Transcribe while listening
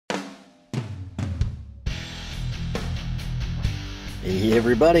Hey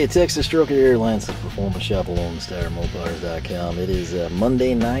everybody, it's Ernst Storage here, Lance's Performance Shop, Lone Star Mopars.com. It is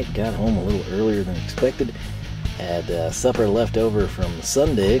Monday night, got home a little earlier than expected, had supper left over from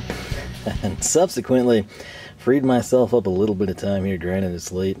Sunday, and subsequently freed myself up a little bit of time here. Granted,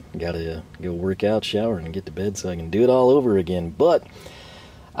 it's late, gotta go work out, shower, and get to bed so I can do it all over again, but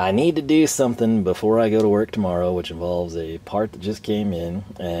I need to do something before I go to work tomorrow, which involves a part that just came in,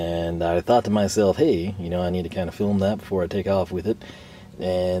 and I thought to myself, hey, you know, I need to kind of film that before I take off with it.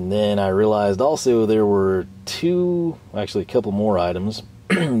 And then I realized also there were a couple more items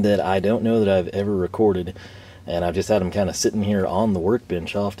that I don't know that I've ever recorded, and I've just had them kind of sitting here on the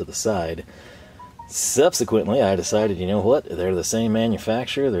workbench off to the side. Subsequently, I decided, you know what, they're the same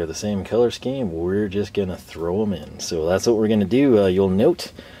manufacturer, they're the same color scheme, we're just going to throw them in. So that's what we're going to do. You'll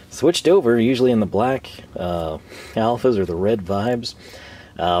note, switched over, usually in the black Alphas or the red Vibes.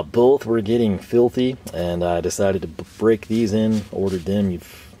 Both were getting filthy, and I decided to break these in, ordered them.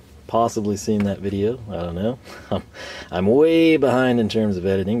 You've possibly seen that video, I don't know. I'm way behind in terms of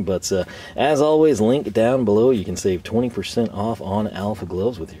editing, but as always, link down below. You can save 20% off on Alpha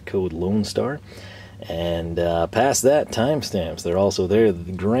gloves with your code Lone Star. And past that, timestamps, they're also there.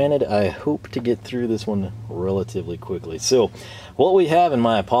 Granted, I hope to get through this one relatively quickly. So what we have, and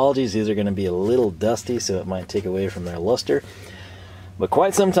my apologies, these are going to be a little dusty, so it might take away from their luster. But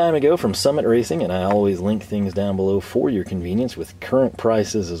quite some time ago from Summit Racing, and I always link things down below for your convenience with current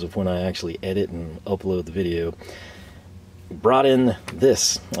prices as of when I actually edit and upload the video, brought in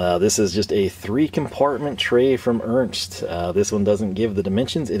this. This is just a 3-compartment tray from Ernst. This one doesn't give the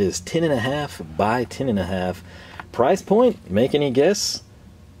dimensions. It is 10.5 by 10.5. Price point, make any guess?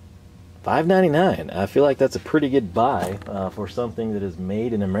 $5.99. I feel like that's a pretty good buy for something that is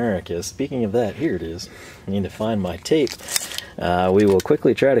made in America. Speaking of that, here it is. I need to find my tape. We will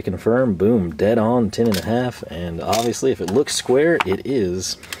quickly try to confirm. Boom, dead on 10.5. And obviously, if it looks square, it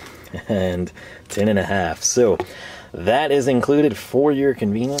is. And 10.5. So that is included for your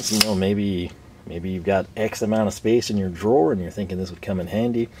convenience. You know, maybe you've got X amount of space in your drawer and you're thinking this would come in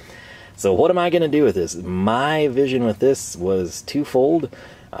handy. So what am I going to do with this? My vision with this was twofold.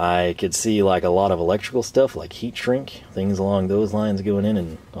 I could see like a lot of electrical stuff like heat shrink, things along those lines going in,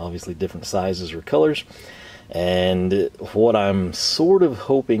 and obviously different sizes or colors. And what I'm sort of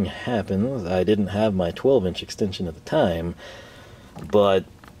hoping happens, I didn't have my 12-inch extension at the time, but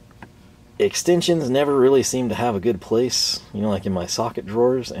extensions never really seem to have a good place, you know, like in my socket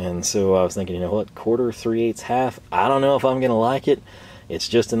drawers. And so I was thinking, you know what, quarter, 3/8, half, I don't know if I'm gonna like it. It's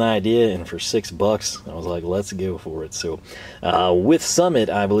just an idea, and for $6 I was like, let's go for it. So with Summit,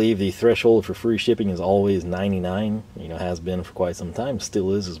 I believe the threshold for free shipping is always $99. You know, has been for quite some time,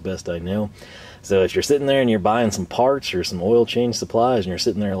 still is as best I know. So if you're sitting there and you're buying some parts or some oil change supplies and you're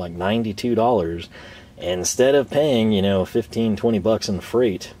sitting there like $92, instead of paying, you know, $15-20 in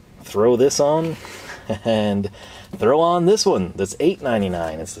freight, throw this on and throw on this one that's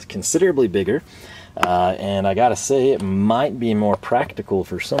 $8.99. It's considerably bigger, and I gotta say it might be more practical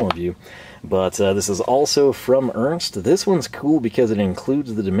for some of you, but this is also from Ernst. This one's cool because it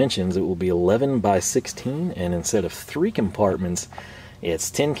includes the dimensions. It will be 11 by 16, and instead of 3 compartments,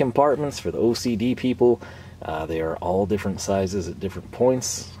 it's 10 compartments for the OCD people. They are all different sizes at different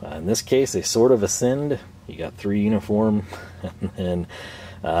points. In this case, they sort of ascend. You got 3 uniform, and then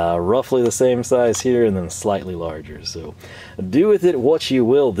roughly the same size here, and then slightly larger. So do with it what you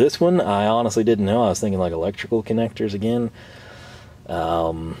will. This one, I honestly didn't know. I was thinking like electrical connectors again.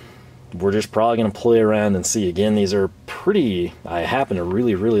 We're just probably going to play around and see. Again, these are pretty. I happen to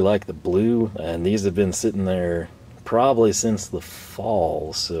really like the blue, and these have been sitting there probably since the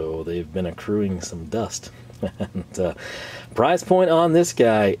fall, so they've been accruing some dust. And price point on this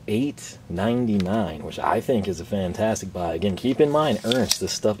guy, $8.99, which I think is a fantastic buy. Again, keep in mind, Ernst,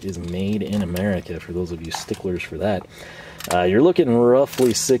 this stuff is made in America, for those of you sticklers for that. You're looking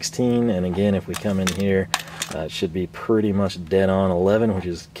roughly 16, and again, if we come in here, it should be pretty much dead on 11, which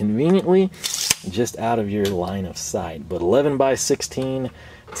is conveniently just out of your line of sight. But 11 by 16,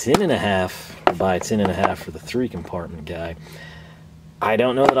 10.5 by 10.5 for the 3-compartment guy. I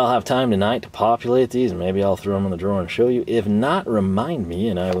don't know that I'll have time tonight to populate these, and maybe I'll throw them in the drawer and show you. If not, remind me,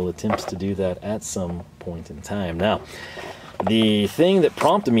 and I will attempt to do that at some point in time. Now, the thing that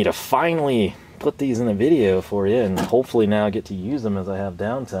prompted me to finally put these in a video for you, and hopefully now get to use them as I have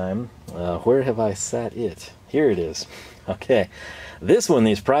downtime, where have I sat it? Here it is. Okay, this one,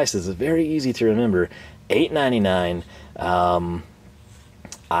 these prices, is very easy to remember. $8.99.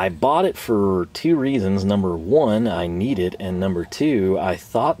 I bought it for 2 reasons. Number 1, I need it, and number 2, I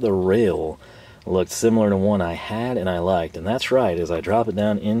thought the rail looked similar to one I had and I liked. And that's right, as I drop it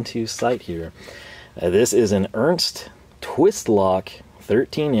down into sight here, this is an Ernst twist lock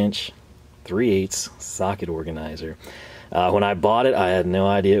 13-inch 3/8 socket organizer. When I bought it, I had no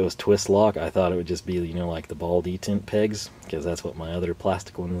idea it was twist lock. I thought it would just be, you know, like the ball detent pegs, because that's what my other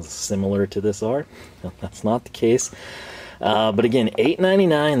plastic ones similar to this are. That's not the case. But again,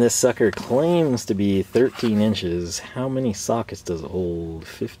 $8.99. This sucker claims to be 13 inches. How many sockets does it hold?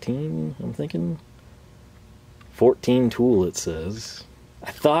 15, I'm thinking? 14 tool, it says.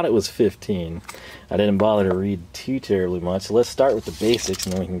 I thought it was 15. I didn't bother to read too terribly much. So let's start with the basics,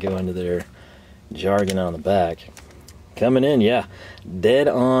 and then we can go into their jargon on the back. Coming in, yeah, dead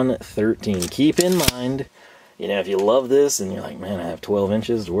on 13. Keep in mind, you know, if you love this and you're like, man, I have 12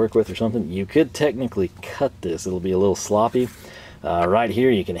 inches to work with or something, you could technically cut this. It'll be a little sloppy. Right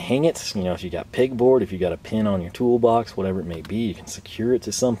here, you can hang it. You know, if you got pegboard, if you got a pin on your toolbox, whatever it may be, you can secure it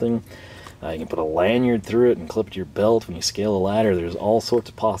to something. You can put a lanyard through it and clip it to your belt when you scale a ladder. There's all sorts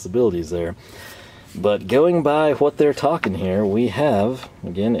of possibilities there. But going by what they're talking here, we have,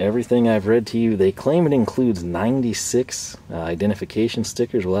 again, everything I've read to you. They claim it includes 96 identification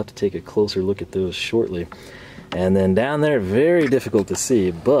stickers. We'll have to take a closer look at those shortly. And then down there, very difficult to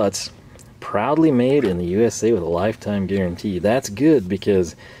see, but proudly made in the USA with a lifetime guarantee. That's good,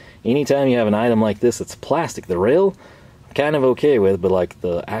 because anytime you have an item like this that's plastic, the rail, kind of okay with, but like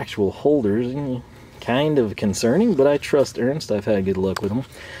the actual holders, kind of concerning, but I trust Ernst. I've had good luck with them.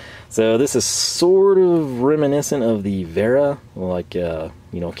 So this is sort of reminiscent of the Vera, like, you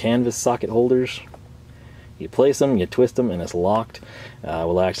know, canvas socket holders. You place them, you twist them, and it's locked.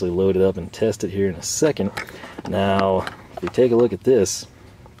 We'll actually load it up and test it here in a second. Now, if we take a look at this,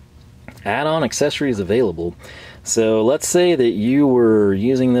 add-on accessories available. So let's say that you were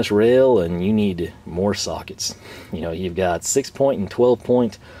using this rail and you need more sockets. You know, you've got 6-point and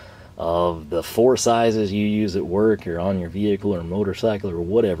 12-point of the 4 sizes you use at work or on your vehicle or motorcycle or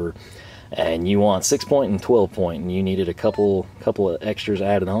whatever, and you want 6-point and 12-point, and you needed a couple of extras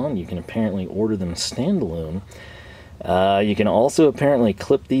added on. You can apparently order them standalone. You can also apparently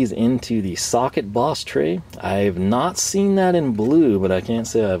clip these into the socket boss tray. I've not seen that in blue, but I can't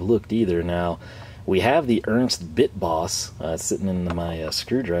say I've looked either. Now, we have the Ernst Bit Boss sitting in my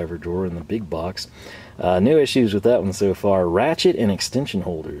screwdriver drawer in the big box. No issues with that one so far. Ratchet and extension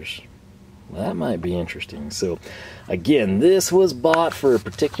holders. That might be interesting. So, again, this was bought for a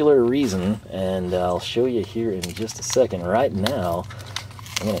particular reason, and I'll show you here in just a second. Right now,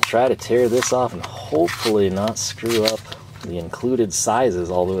 I'm going to try to tear this off and hopefully not screw up the included sizes,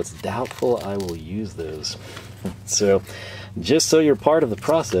 although it's doubtful I will use those. So, just so you're part of the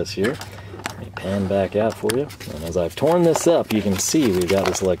process here, let me pan back out for you. And as I've torn this up, you can see we've got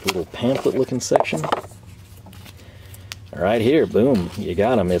this like little pamphlet-looking section. Right here, boom, you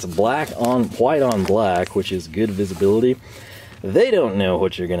got them. It's black on white on black, which is good visibility. They don't know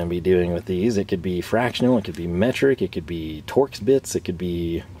what you're going to be doing with these. It could be fractional, it could be metric, it could be Torx bits, it could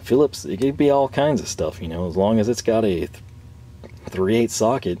be Phillips, it could be all kinds of stuff, you know. As long as it's got a 3/8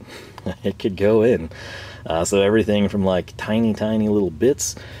 socket, it could go in. So everything from like tiny little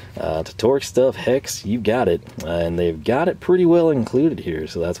bits to Torx stuff, hex, you've got it. And they've got it pretty well included here,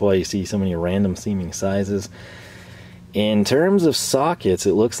 so that's why you see so many random seeming sizes. In terms of sockets,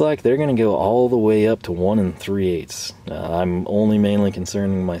 it looks like they're going to go all the way up to 1 3/8. I'm only mainly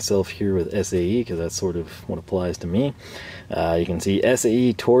concerning myself here with SAE, because that's sort of what applies to me. You can see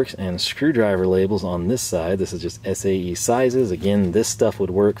SAE, Torx, and screwdriver labels on this side. This is just SAE sizes. Again, this stuff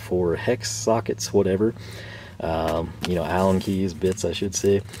would work for hex sockets, whatever. You know, Allen keys, bits, I should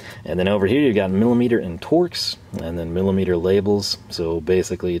say. And then over here, you've got millimeter and Torx, and then millimeter labels. So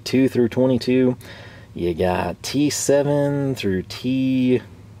basically 2 through 22. You got T7 through T,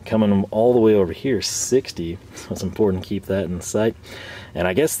 coming all the way over here, 60. So it's important to keep that in sight. And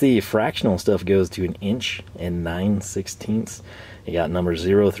I guess the fractional stuff goes to 1 inch and 9/16. You got numbers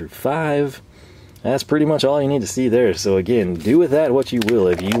 0 through 5. That's pretty much all you need to see there. So again, do with that what you will.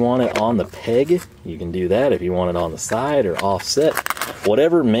 If you want it on the peg, you can do that. If you want it on the side or offset,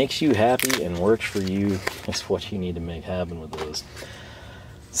 whatever makes you happy and works for you is what you need to make happen with those.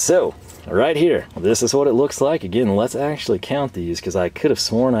 So, right here, this is what it looks like. Again, let's actually count these, because I could have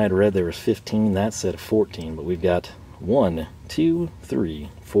sworn I had read there was 15. That said 14, but we've got 1, 2, 3,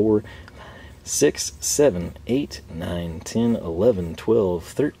 4, 6, 7, 8, 9, 10, 11, 12,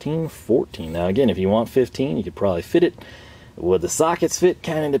 13, 14. Now again, if you want 15, you could probably fit it. Would the sockets fit?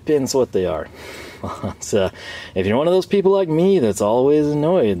 Kind of depends what they are. So, if you're one of those people like me that's always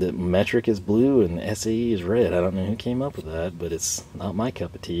annoyed that metric is blue and SAE is red, I don't know who came up with that, but it's not my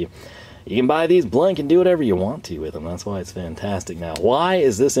cup of tea. You can buy these blank and do whatever you want to with them. That's why it's fantastic. Now, why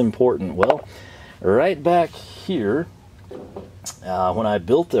is this important? Well, right back here, When I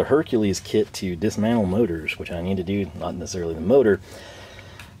built the Hercules kit to dismantle motors, which I need to do, not necessarily the motor,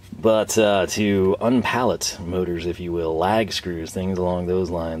 but to unpallet motors, if you will, lag screws, things along those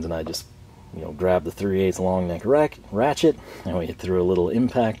lines, and I just, you know, grabbed the 3/8 long neck ratchet, and we threw a little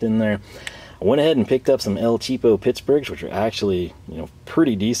impact in there. I went ahead and picked up some El Cheapo Pittsburghs, which are actually, you know,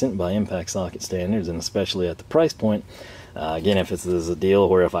 pretty decent by impact socket standards, and especially at the price point. Again, if this is a deal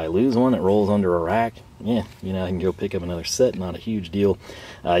where if I lose one, it rolls under a rack, yeah, you know, I can go pick up another set, not a huge deal.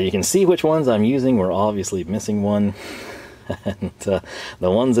 You can see which ones I'm using. We're obviously missing one. And the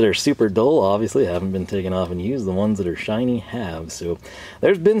ones that are super dull obviously haven't been taken off and used. The ones that are shiny have. So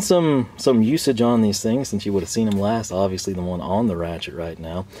there's been some usage on these things since you would have seen them last. Obviously the one on the ratchet right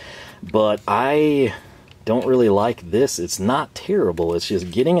now. But I don't really like this. It's not terrible. It's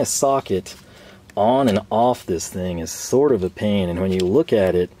just getting a socket on and off this thing is sort of a pain. And when you look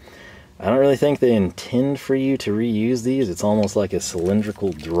at it, I don't really think they intend for you to reuse these. It's almost like a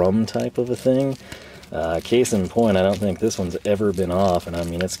cylindrical drum type of a thing. Case in point, I don't think this one's ever been off, and I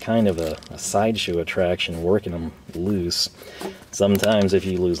mean, it's kind of a sideshow attraction working them loose. Sometimes if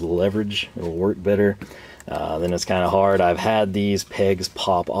you lose leverage, it'll work better. Then it's kind of hard. I've had these pegs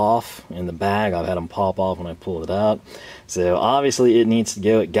pop off in the bag. I've had them pop off when I pulled it out. So obviously it needs to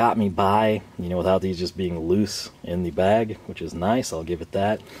go. It got me by, you know, without these just being loose in the bag, which is nice. I'll give it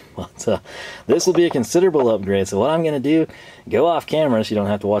that. But this will be a considerable upgrade. So what I'm going to do, go off camera so you don't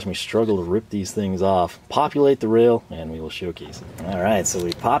have to watch me struggle to rip these things off, populate the rail, and we will showcase it. Alright, so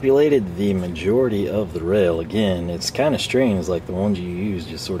we populated the majority of the rail. Again, it's kind of strange, like the ones you use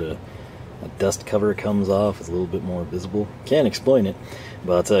just sort of, a dust cover comes off, it's a little bit more visible. Can't explain it,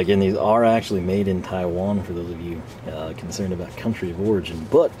 but again, these are actually made in Taiwan for those of you concerned about country of origin.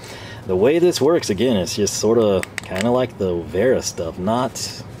 But the way this works, again, it's just sort of kind of like the Vera stuff, not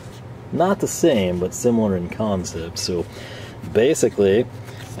the same, but similar in concept. So basically,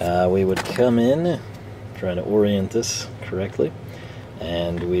 we would come in, trying to orient this correctly,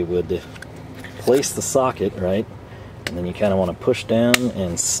 and we would place the socket, right, and then you kind of want to push down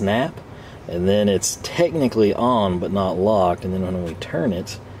and snap. And then it's technically on but not locked, and then when we turn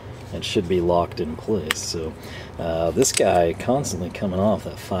it, it should be locked in place. So this guy constantly coming off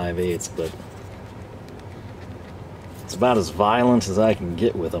that 5/8, but it's about as violent as I can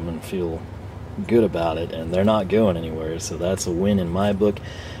get with them and feel good about it, and they're not going anywhere, so that's a win in my book.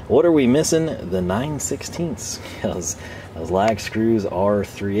 What are we missing? The 9/16, because those lag screws are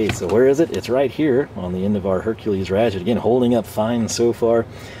 3/8. So where is it? It's right here on the end of our Hercules ratchet. Again, holding up fine so far.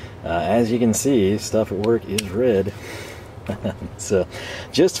 As you can see, stuff at work is red. So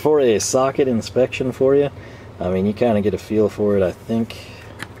just for a socket inspection for you, I mean, you kind of get a feel for it. I think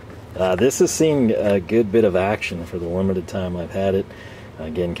this has seen a good bit of action for the limited time I've had it.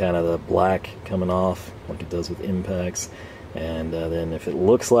 Again, kind of the black coming off like it does with impacts, and then if it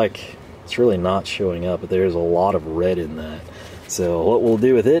looks like it's really not showing up, but there's a lot of red in that. So what we'll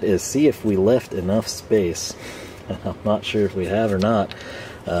do with it is see if we left enough space. I'm not sure if we have or not.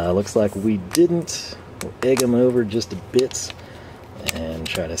 Looks like we didn't. We'll egg them over just a bit and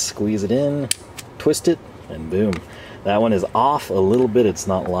try to squeeze it in, twist it, and boom. That one is off a little bit. It's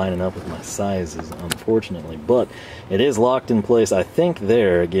not lining up with my sizes, unfortunately, but it is locked in place. I think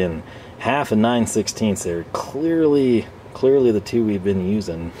there, again, 1/2 and 9/16 there. Clearly the two we've been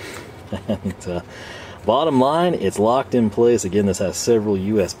using. And bottom line, it's locked in place. Again, this has several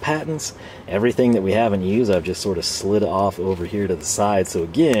US patents. Everything that we haven't used, I've just sort of slid off over here to the side. So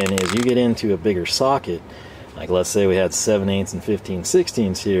again, as you get into a bigger socket, like let's say we had 7/8 and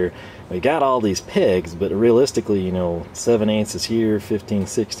 15/16 here, we got all these pegs, but realistically, you know, 7/8 is here,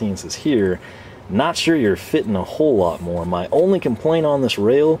 15/16 is here. Not sure you're fitting a whole lot more. My only complaint on this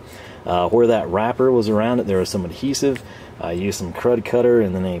rail, where that wrapper was around it, there was some adhesive. I used some crud cutter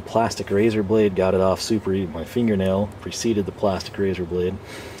and then a plastic razor blade, got it off super easy. My fingernail preceded the plastic razor blade,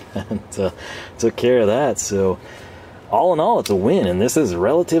 and took care of that. So all in all, it's a win, and this is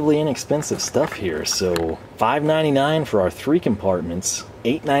relatively inexpensive stuff here. So $5.99 for our 3 compartments,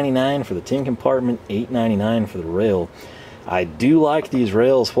 $8.99 for the 10 compartment, $8.99 for the rail. I do like these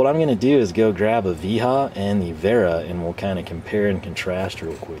rails. What I'm going to do is go grab a Viha and the Vera, and we'll kind of compare and contrast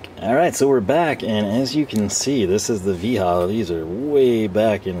real quick. Alright, so we're back, and as you can see, this is the Viha. These are way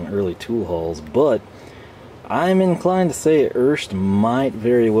back in early tool hauls, but I'm inclined to say Ernst might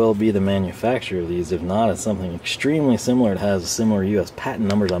very well be the manufacturer of these. If not, it's something extremely similar. It has similar US patent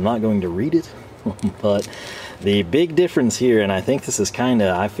numbers. I'm not going to read it, but the big difference here, and I think this is kind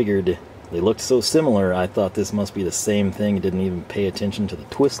of, I figured they looked so similar, I thought this must be the same thing. Didn't even pay attention to the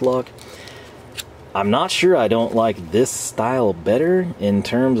twist lock. I'm not sure I don't like this style better in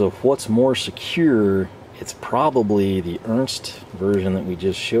terms of what's more secure it's probably the Ernst version that we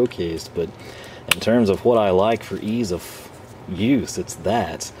just showcased, but in terms of what I like for ease of use, it's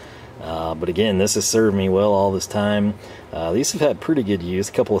that. But again, this has served me well all this time. These have had pretty good use,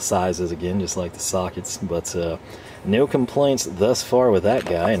 a couple of sizes again, just like the sockets, but no complaints thus far with that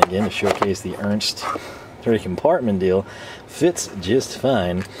guy. And again, to showcase the Ernst compartment deal, fits just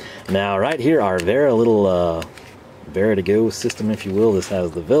fine. Now right here, our little Vera to go system, if you will. This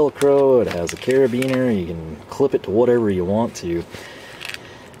has the Velcro, it has a carabiner, you can clip it to whatever you want to.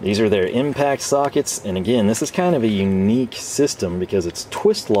 These are their impact sockets, and again, this is kind of a unique system because it's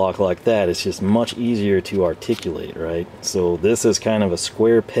twist lock like that. It's just much easier to articulate, right? So this is kind of a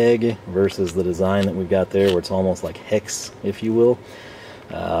square peg versus the design that we've got there where it's almost like hex, if you will.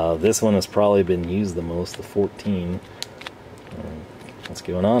 This one has probably been used the most, the 14. What's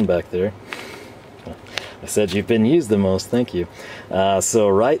going on back there? I said you've been used the most, thank you. So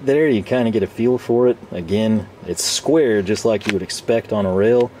right there, you kind of get a feel for it. Again, it's square just like you would expect on a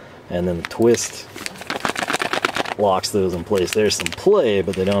rail, and then the twist locks those in place. There's some play,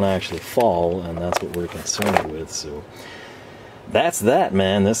 but they don't actually fall, and that's what we're concerned with. So that's that,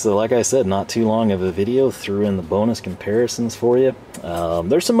 man. This is, like I said, not too long of a video. Threw in the bonus comparisons for you.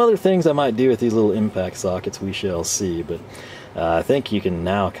 There's some other things I might do with these little impact sockets, we shall see, but I think you can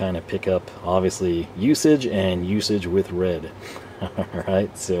now kind of pick up, obviously, usage and usage with red.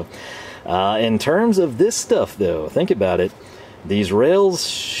 Alright, so in terms of this stuff, though, think about it. These rails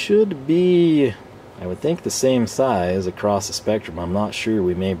should be, I would think, the same size across the spectrum. I'm not sure,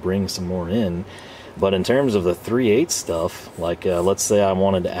 we may bring some more in. But in terms of the 3/8 stuff, like let's say I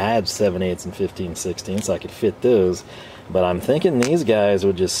wanted to add 7/8 and 15/16, I could fit those. But I'm thinking these guys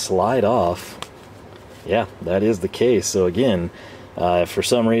would just slide off. Yeah, that is the case. So again, if for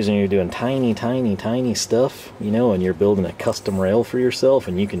some reason you're doing tiny stuff, you know, and you're building a custom rail for yourself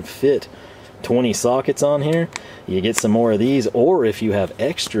and you can fit 20 sockets on here, you get some more of these. Or if you have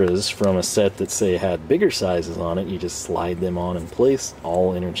extras from a set that, say, had bigger sizes on it, you just slide them on in place,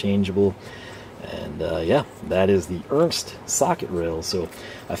 all interchangeable. And yeah, that is the Ernst socket rail. So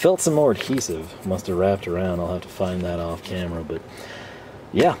I felt some more adhesive, must have wrapped around. I'll have to find that off camera, but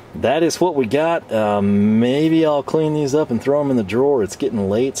yeah, that is what we got. Maybe I'll clean these up and throw them in the drawer. It's getting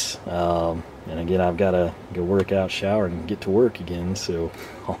late. And again, I've got to go work out, shower, and get to work again. So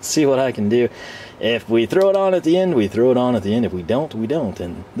I'll see what I can do. If we throw it on at the end, we throw it on at the end. If we don't, we don't.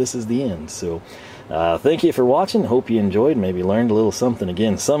 And this is the end. So thank you for watching. Hope you enjoyed. Maybe learned a little something.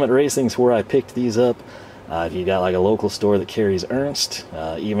 Again, Summit Racing's where I picked these up. If you got like a local store that carries Ernst,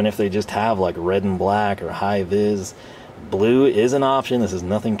 even if they just have like red and black or high vis, blue is an option. This is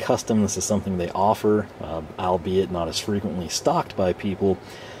nothing custom. This is something they offer, albeit not as frequently stocked by people.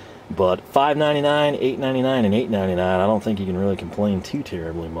 But $5.99, $8.99, and $8.99, I don't think you can really complain too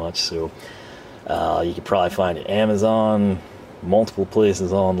terribly much. So you could probably find it Amazon, multiple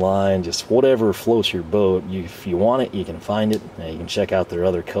places online, just whatever floats your boat. If you want it, you can find it. You can check out their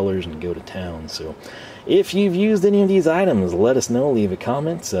other colors and go to town. So if you've used any of these items, let us know. Leave a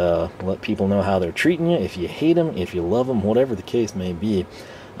comment. Let people know how they're treating you. If you hate them, if you love them, whatever the case may be.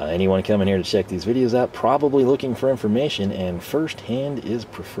 Anyone coming here to check these videos out, probably looking for information, and first-hand is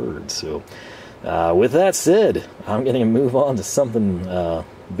preferred. So with that said, I'm going to move on to something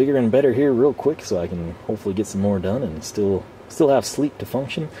bigger and better here real quick so I can hopefully get some more done and still have sleep to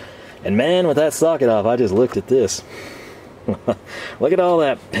function. And man, with that socket off, I just looked at this. Look at all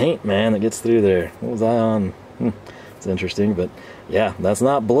that paint, man, that gets through there. What was I on? It's interesting, but yeah, that's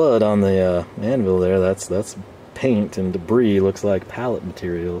not blood on the anvil there. That's paint and debris. Looks like pallet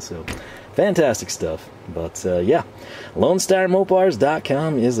material. So fantastic stuff. But yeah,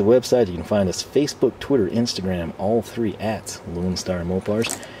 LoneStarMopars.com is the website. You can find us Facebook, Twitter, Instagram, all three at Lone Star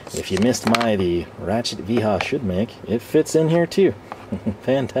Mopars. If you missed the Ratchet VH should make, it fits in here too.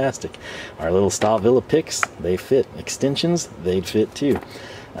 Fantastic. Our little Stop Villa picks, they fit. Extensions, they'd fit too.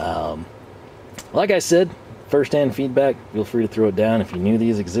 Like I said, first-hand feedback, feel free to throw it down. If you knew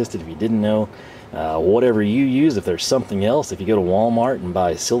these existed, if you didn't know, whatever you use, if there's something else, if you go to Walmart and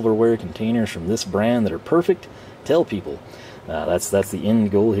buy silverware containers from this brand that are perfect, tell people. That's the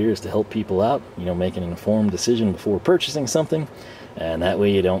end goal here, is to help people out, you know, make an informed decision before purchasing something, and that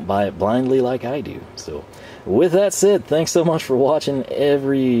way you don't buy it blindly like I do. So with that said, thanks so much for watching.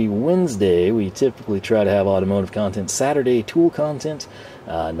 Every Wednesday we typically try to have automotive content. Saturday, tool content.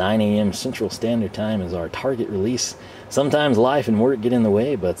 9 a.m. Central Standard Time is our target release. Sometimes life and work get in the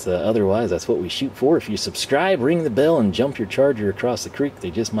way, but otherwise that's what we shoot for. If you subscribe, ring the bell, and jump your charger across the creek,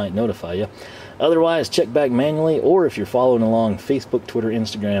 they just might notify you. Otherwise, check back manually, or if you're following along, Facebook, Twitter,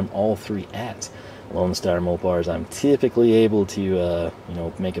 Instagram, all three at Lone Star Mopars. I'm typically able to you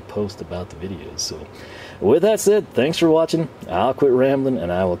know, make a post about the videos. So with that said, thanks for watching. I'll quit rambling,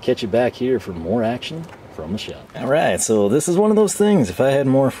 and I will catch you back here for more action from the shop. Alright, so this is one of those things. If I had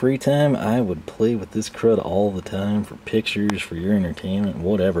more free time, I would play with this crud all the time for pictures, for your entertainment,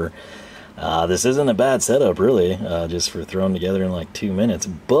 whatever. This isn't a bad setup, really, just for throwing together in like 2 minutes.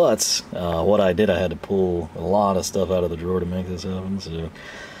 But what I did, I had to pull a lot of stuff out of the drawer to make this happen, so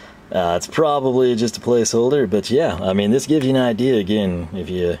it's probably just a placeholder. But yeah, I mean, this gives you an idea. Again, if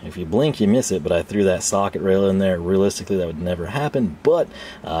you blink, you miss it. But I threw that socket rail in there. Realistically, that would never happen. But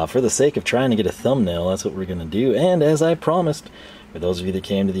for the sake of trying to get a thumbnail, that's what we're going to do. And as I promised, for those of you that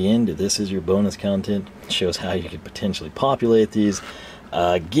came to the end, this is your bonus content. It shows how you could potentially populate these.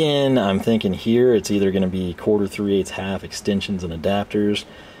 Again, I'm thinking here it's either going to be 1/4, 3/8, half extensions and adapters,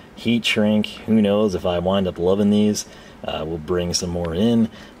 heat shrink. Who knows, if I wind up loving these, we'll bring some more in.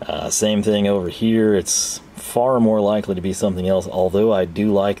 Same thing over here. It's far more likely to be something else, although I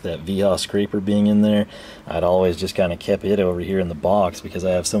do like that VHA scraper being in there. I'd always just kind of kept it over here in the box because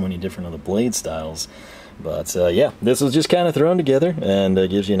I have so many different other blade styles. But yeah, this was just kind of thrown together, and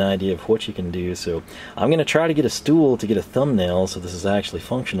gives you an idea of what you can do. So I'm going to try to get a stool to get a thumbnail so this is actually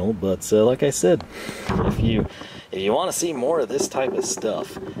functional. But like I said, if you want to see more of this type of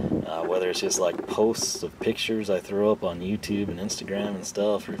stuff, whether it's just like posts of pictures I throw up on YouTube and Instagram and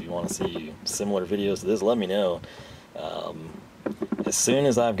stuff, or if you want to see similar videos to this, let me know. As soon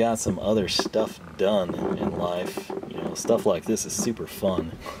as I've got some other stuff done in life, you know, stuff like this is super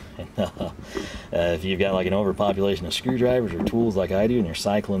fun. If you've got like an overpopulation of screwdrivers or tools like I do, and you're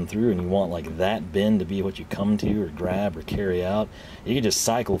cycling through and you want like that bin to be what you come to or grab or carry out, you can just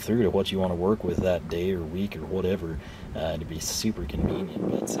cycle through to what you want to work with that day or week or whatever. To be super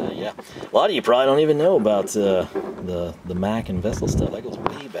convenient. But yeah, a lot of you probably don't even know about the Mac and Vessel stuff. That goes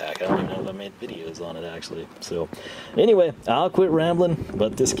way back. I don't even know if I made videos on it actually. So anyway, I'll quit rambling,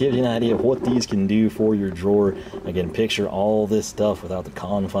 but this gives you an idea of what these can do for your drawer. Again, picture all this stuff without the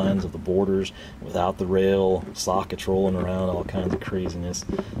confines of the borders, without the rail, sockets rolling around, all kinds of craziness.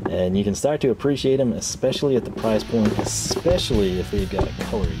 And you can start to appreciate them, especially at the price point, especially if they've got a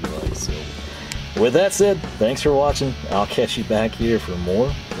color you like. So with that said, thanks for watching. I'll catch you back here for more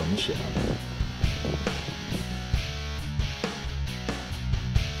from the shop.